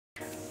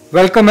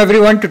Welcome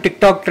everyone to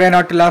Tik Tok Try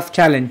Not to Laugh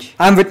Challenge.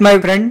 I'm with my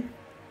friend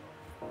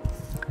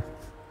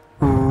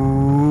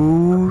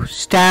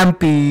Stampede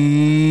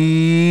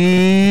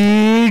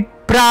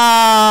Pride.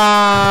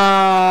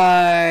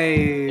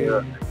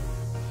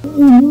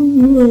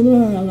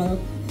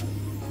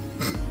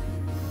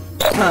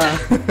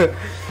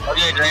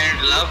 Okay, try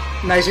not to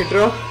laugh. Nice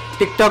intro.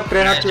 Tik Tok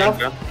Try Not to Laugh.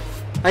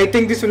 I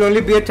think this will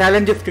only be a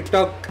challenge if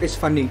TikTok is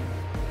funny.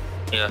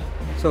 Yeah.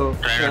 So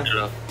Try not to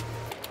laugh.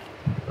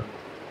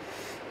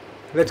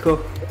 let's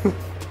go.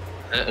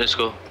 Let's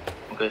go.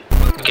 Okay.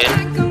 Okay.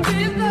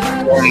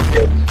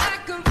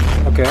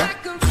 Okay.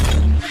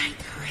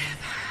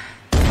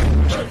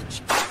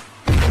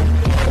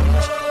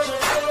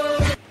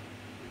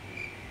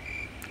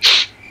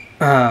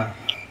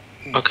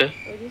 Okay.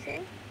 What did you say?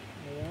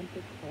 I want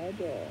the car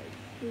dog.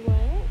 You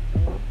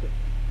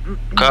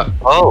what?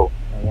 Oh.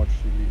 I want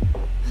TV.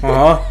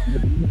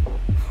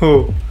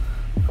 Oh,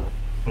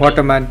 what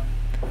a man.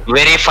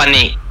 Very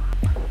funny.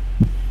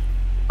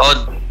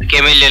 Oh,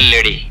 chameleon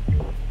lady.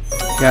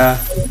 Yeah.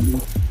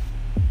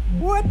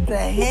 What the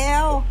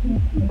hell?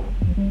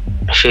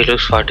 She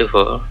looks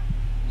 44.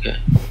 Okay.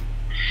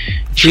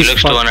 She She's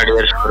looks 40. 200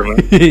 years for me.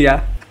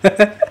 Yeah.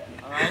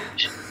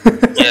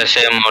 Yeah,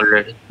 same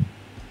already.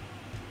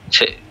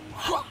 Say.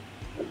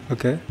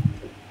 Okay.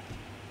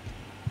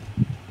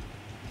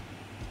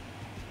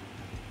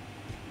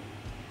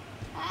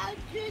 How'd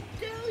you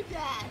do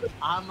that?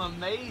 I'm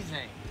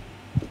amazing.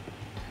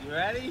 You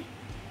ready?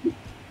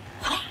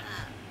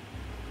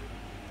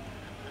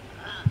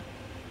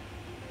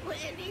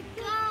 Where'd he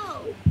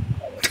go?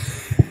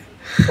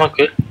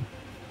 Okay.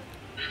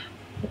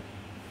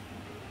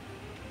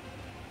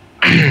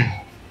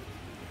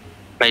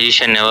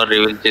 Magician never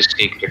reveals his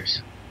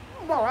secrets.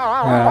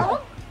 Yeah.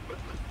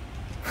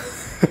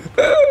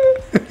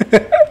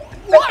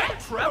 What,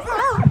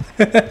 Trevor?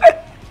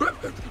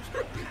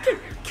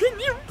 Can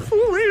you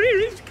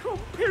please come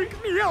pick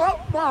me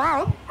up,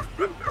 Mom?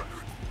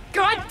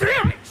 God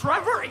damn it,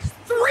 Trevor! It's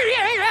 3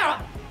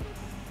 a.m.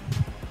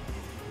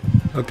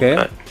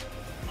 Okay.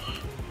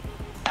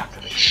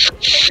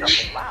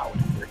 Something loud.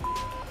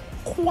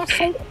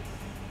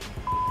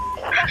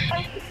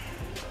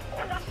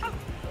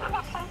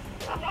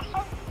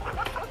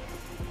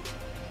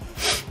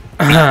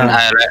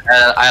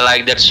 I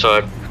like that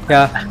sword.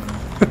 Yeah.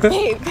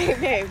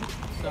 Babe.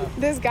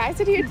 This guy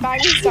said he'd buy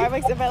me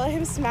Starbucks if I let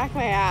him smack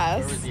my ass.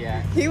 Where was he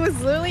at? He was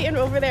literally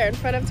over there in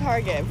front of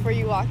Target before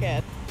you walk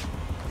in.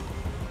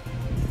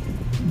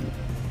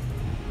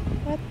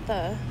 What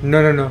the?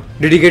 No.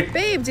 Did he get?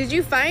 Babe, did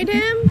you find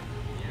him?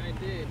 Yeah, I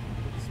did.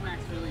 He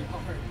smacks really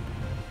hard.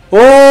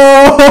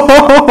 Oh!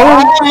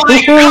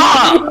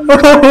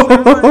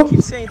 I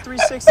keep saying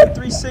 360,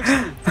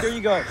 360. Here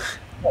you go.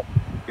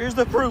 Here's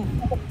the proof.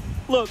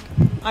 Look,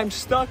 I'm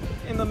stuck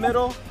in the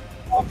middle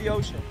of the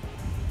ocean.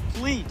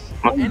 Please,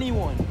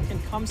 anyone can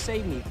come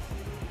save me.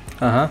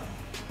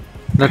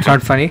 That's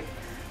not funny.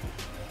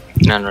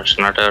 No, it's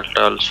not at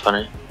all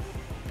funny.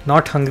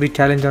 Not hungry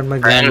challenge on my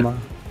grandma.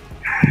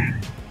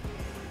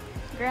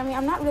 Grammy,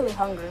 I'm not really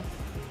hungry.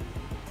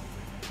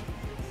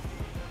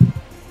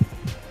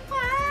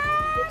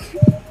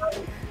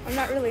 I'm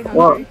not really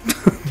hungry.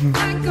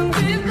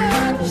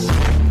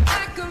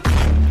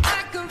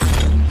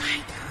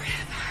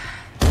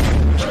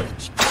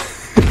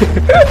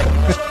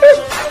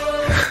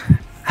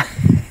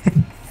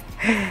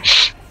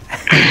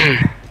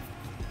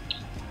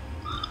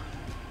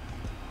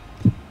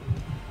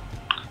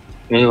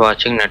 Me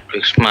watching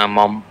Netflix, my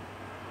mom.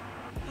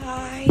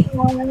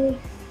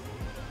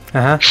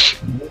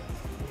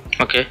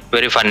 Okay,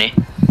 very funny.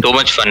 Too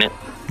much funny.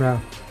 Yeah.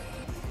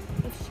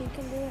 If she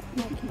can do it, I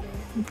can do it.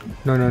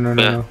 No.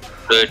 Yeah.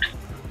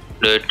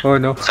 Do it. Oh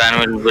no. Fan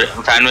will break.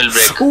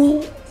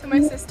 So my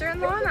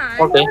sister-in-law and I...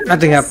 Okay.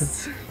 Nothing happened.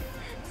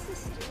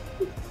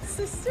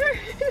 Sister?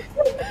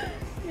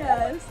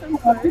 Yes, of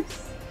course.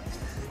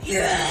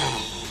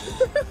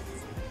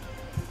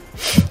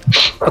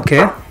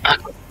 Okay.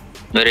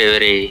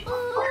 Very.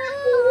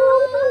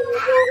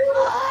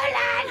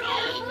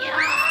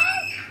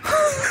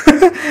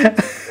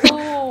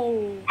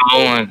 Oh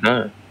my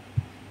god.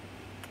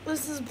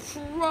 This is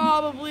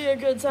probably a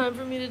good time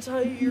for me to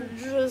tell you you're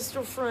just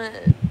a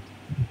friend.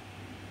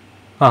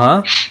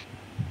 Hey,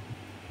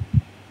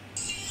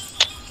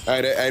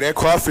 that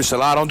crawfish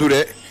alive, don't do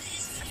that.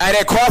 Hey,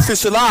 that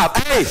crawfish alive.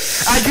 Hey,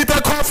 get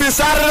that crawfish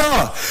out of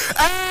there.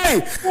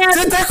 Hey,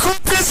 get that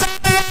crawfish out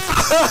of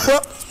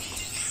there.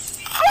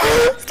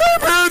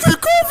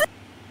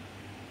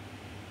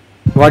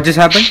 What just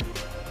happened?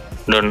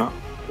 Don't know.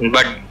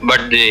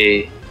 But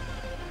the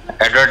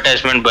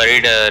advertisement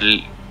buried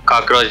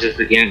cockroaches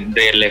in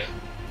real life.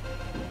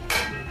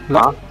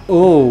 Huh?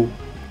 Oh.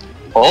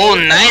 Oh,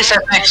 nice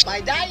effects. My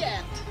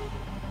diet.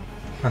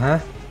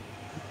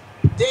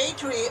 Day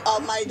 3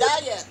 of my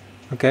diet.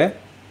 Okay.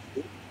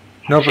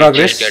 No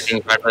progress. She's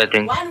getting fat, I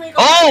think. 1 week of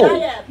Oh! my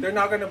diet. They're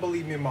not gonna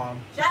believe me,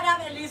 Mom. Shut up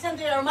and listen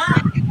to your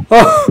mom.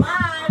 Oh.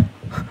 Mom.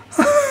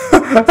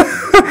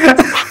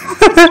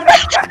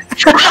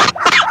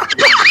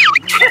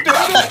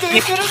 This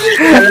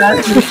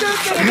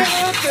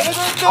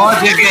Oh,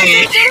 this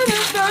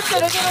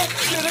guy.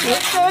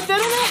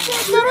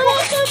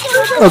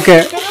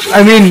 Okay,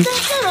 I mean,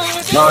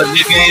 No,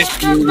 this guy is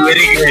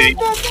very crazy.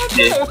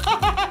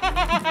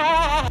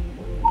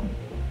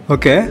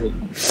 okay.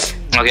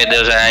 Okay,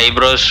 those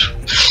eyebrows.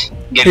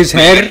 His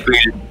hair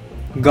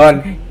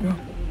gone.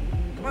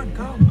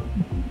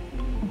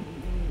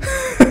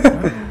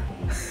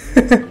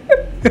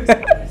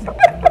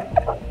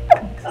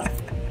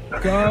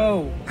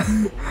 Go.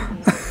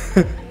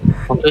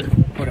 Okay.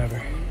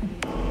 Whatever.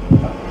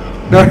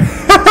 No.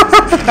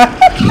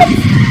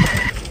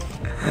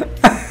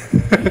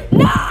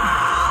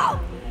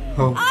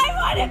 Oh. I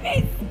want to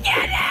be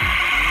skinny!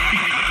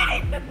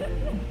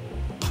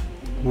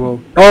 Whoa.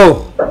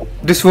 Oh,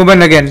 this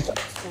woman again.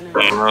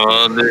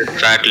 Oh, this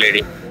fat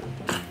lady.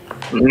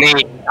 Me.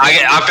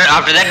 After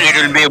that, it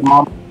will be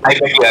mom. I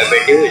bet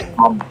you. It's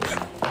mom.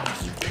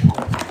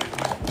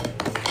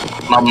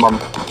 Mom.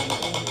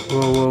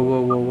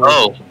 Whoa.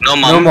 Oh, no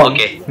mom. No mom.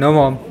 Okay. No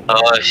mom.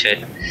 Oh shit.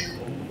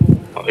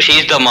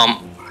 She's the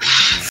mom.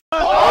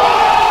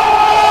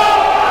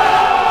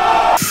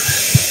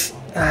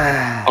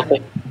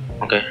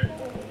 Okay.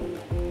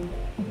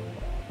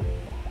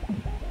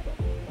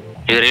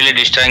 He's really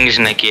destroying his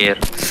neck here.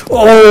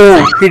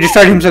 Oh, he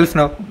destroyed himself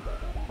now.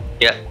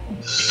 Yeah.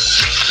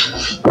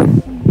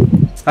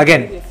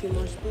 Again.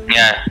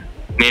 Yeah.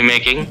 Me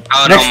making.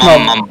 Oh Next no,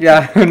 mom. mom.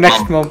 Yeah,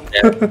 next mom.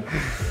 Yeah.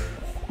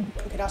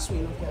 Okay, that's sweet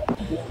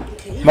enough.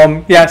 Okay.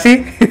 Mom, yeah,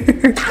 see?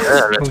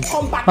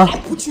 Come back, I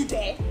put you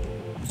there.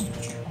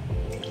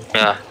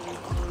 Yeah.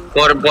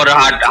 Pour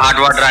hot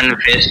water on your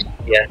face.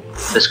 Yeah.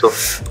 Let's go.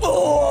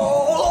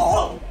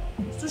 Oh,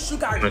 so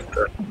sugar.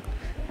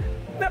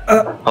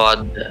 What?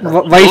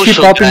 Why is she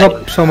popping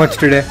up so much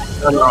today?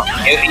 No.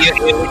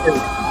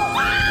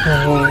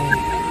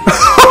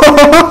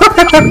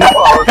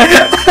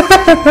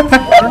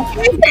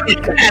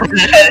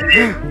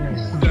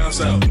 Down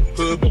south,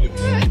 hood baby,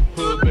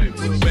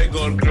 make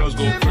all the girls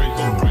go crazy.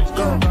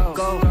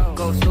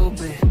 Go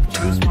stupid.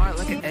 You smart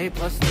like an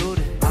A+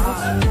 student.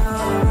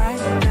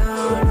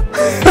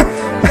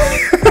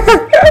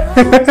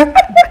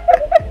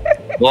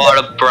 What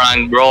a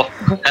prank, bro.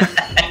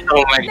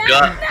 Oh my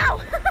god.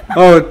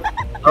 Oh,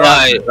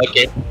 Right,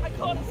 okay.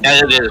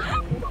 As it is.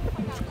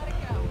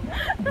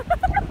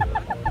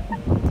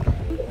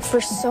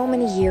 For so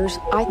many years,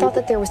 I thought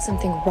that there was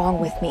something wrong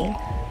with me.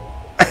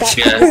 That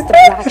Yeah. was the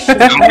black sheep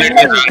that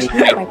really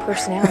changed my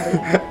personality.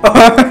 And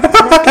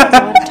after a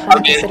lot of time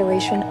and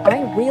consideration,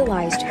 I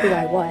realized who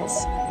I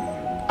was.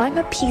 I'm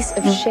a piece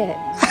of shit.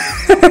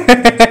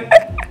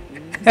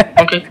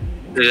 Okay.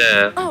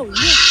 Yeah. Oh,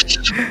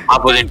 yes.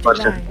 Opposite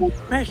person.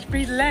 Must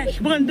be the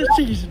last one this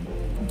season.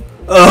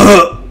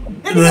 Oh,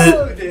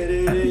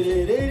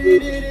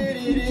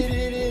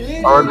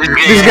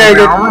 This guy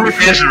got- how many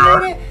faces,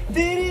 bro?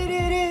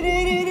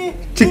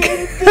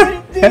 chicken.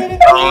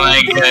 Oh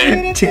my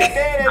god. Chicken.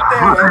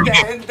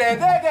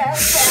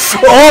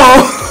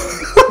 Oh!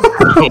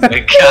 Oh my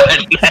god.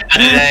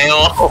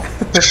 Oh.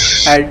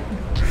 And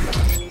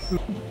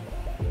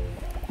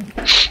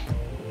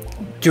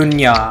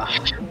Junya.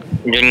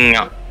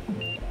 Junior.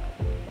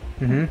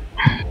 Mm-hmm.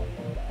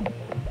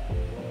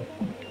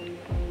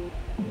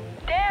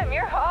 Damn,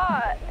 you're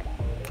hot.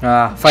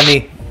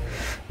 Funny.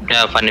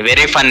 Yeah, funny.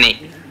 Very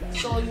funny.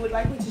 So you would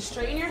like me to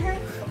straighten your hair?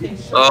 Okay,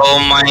 sure. Oh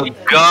my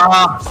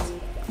god.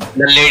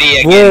 The lady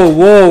again.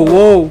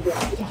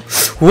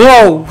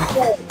 Whoa!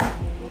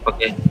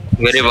 Okay.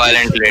 Very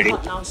violent lady.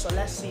 Now, so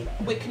let's see.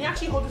 Wait, can you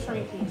actually hold this for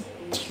me, please?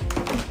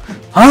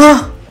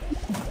 Huh?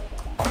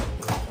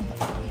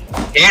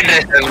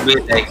 Hairdresser will be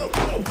like.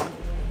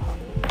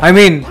 I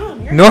mean,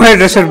 no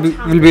hairdresser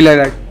will be like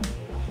that.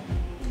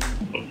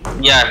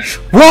 Yeah.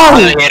 Wow!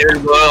 All the hair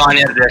will go on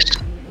your dress.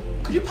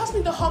 Could you pass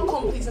me the Hong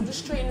Kong, please? I'm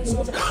just straightening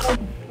something.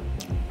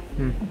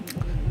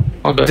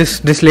 Okay.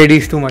 This lady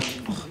is too much.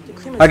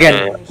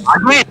 Again.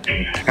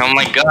 Oh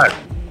my god.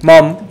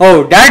 Mom.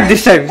 Oh, dad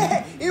this time.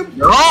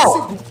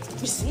 No!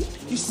 You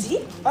see?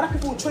 Other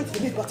people will try to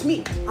do it, but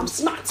me, I'm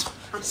smart.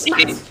 See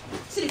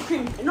the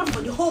cream, enough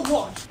for the whole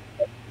world.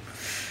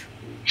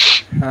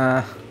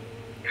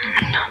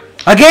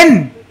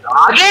 Again!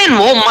 Again!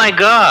 Oh my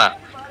god!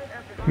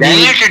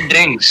 Diluted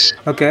drinks.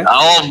 Okay.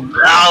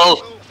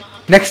 Oh.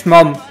 Next,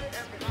 mom.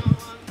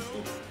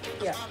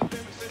 Yeah.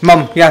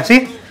 Mom, yeah,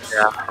 see?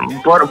 Yeah.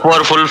 Pour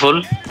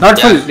full. Not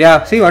Yeah. full,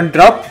 yeah. See, one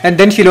drop and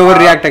then she'll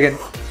overreact again.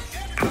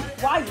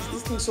 Why is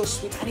this thing so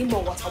sweet? I need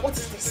more water. What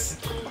is this?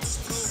 What is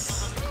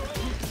this?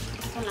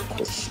 I don't like what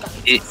the sugar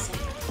is.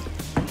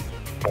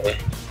 Okay.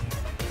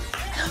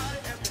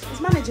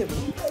 It's manageable.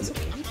 It's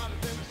okay.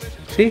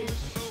 See?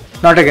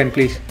 Not again,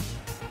 please.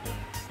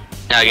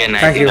 Again,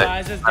 Thank you.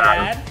 Eliza's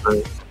dad.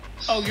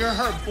 Oh, you're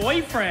her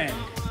boyfriend.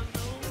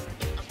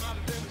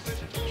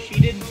 She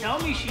didn't tell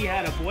me she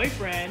had a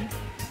boyfriend.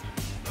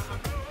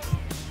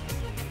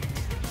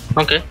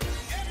 Okay.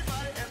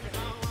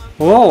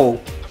 Whoa.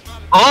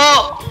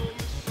 Oh!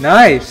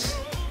 Nice.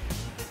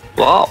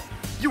 Wow.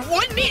 You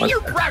wouldn't eat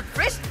your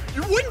breakfast.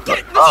 You wouldn't get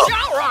in the Oh.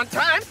 shower on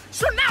time.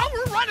 So now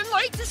we're running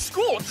late to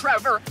school,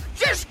 Trevor.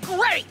 Just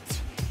great.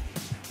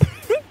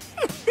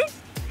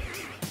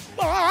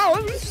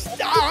 Mom,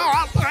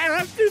 stop. I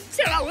have to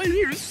tell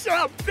you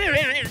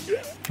something.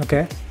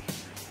 Okay.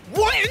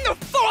 What in the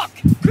fuck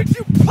could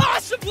you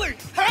possibly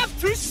have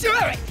to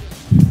say?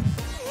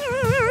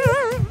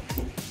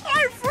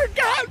 I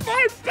forgot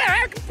my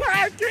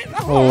backpack at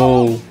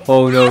home.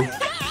 Oh no.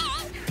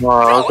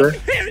 Oh, Don't okay.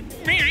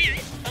 hit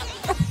me.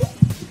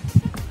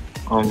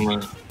 Oh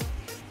man.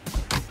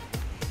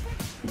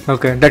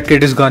 Okay, that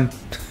kid is gone.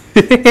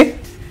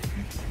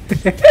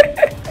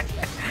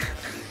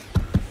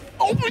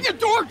 Open the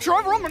door,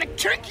 Trevor. I'm gonna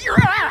kick your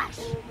ass.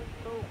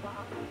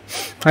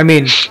 I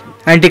mean,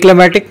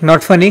 anticlimactic,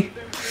 not funny.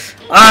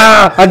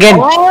 Ah, again.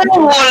 Oh,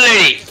 old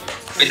lady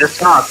with the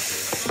sock.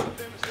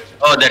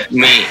 Oh, that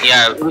me.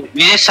 Yeah, we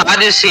just saw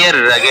this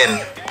here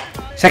again.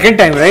 Second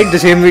time, right? The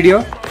same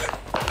video.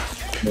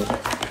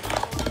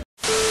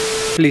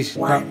 Please.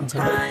 One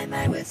time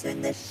I was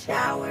in the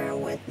shower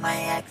with my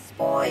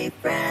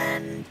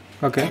ex-boyfriend.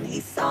 Okay. And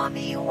he saw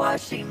me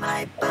washing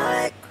my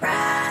butt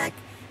crack.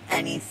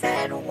 And he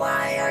said,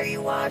 "Why are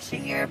you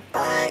washing your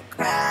butt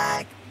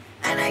crack?"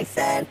 And I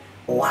said,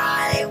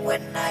 "Why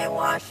wouldn't I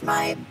wash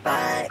my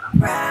butt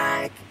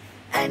crack?"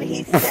 And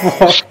he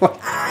said,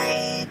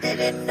 "I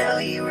didn't know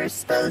you were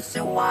supposed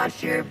to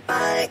wash your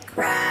butt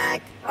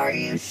crack. Are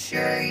you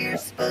sure you're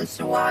supposed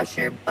to wash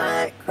your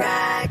butt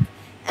crack?"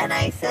 And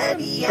I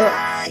said,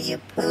 "Yeah, you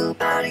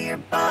poop out of your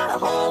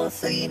butthole,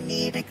 so you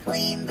need to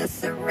clean the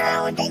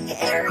surrounding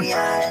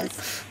areas."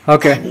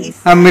 Okay,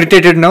 I'm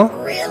irritated now.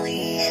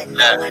 Really?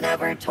 No one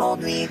ever told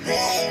me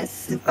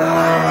this.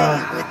 Why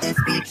would this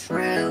be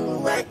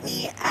true? Let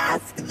me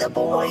ask the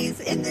boys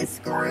in this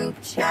group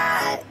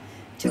chat.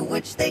 To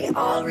which they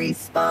all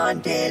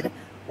responded,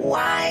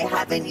 "Why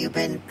haven't you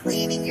been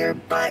cleaning your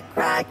butt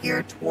crack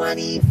your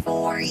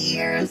 24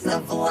 years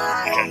of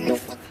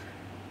life?"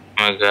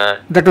 Oh my god.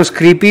 That was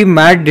creepy,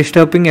 mad,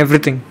 disturbing,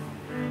 everything.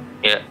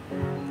 Yeah.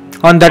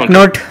 On that Okay.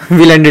 note,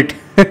 we'll end it.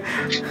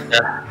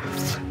 Yeah.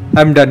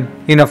 I'm done.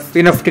 Enough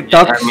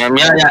TikToks.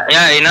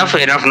 Yeah, enough.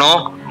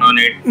 No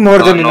need. More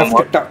No, than no enough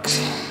more. TikToks.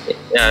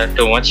 Yeah,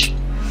 too much.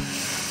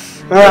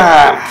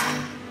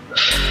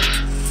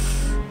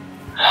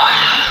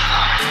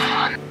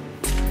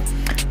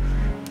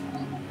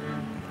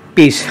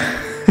 Peace.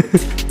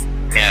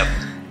 Yeah.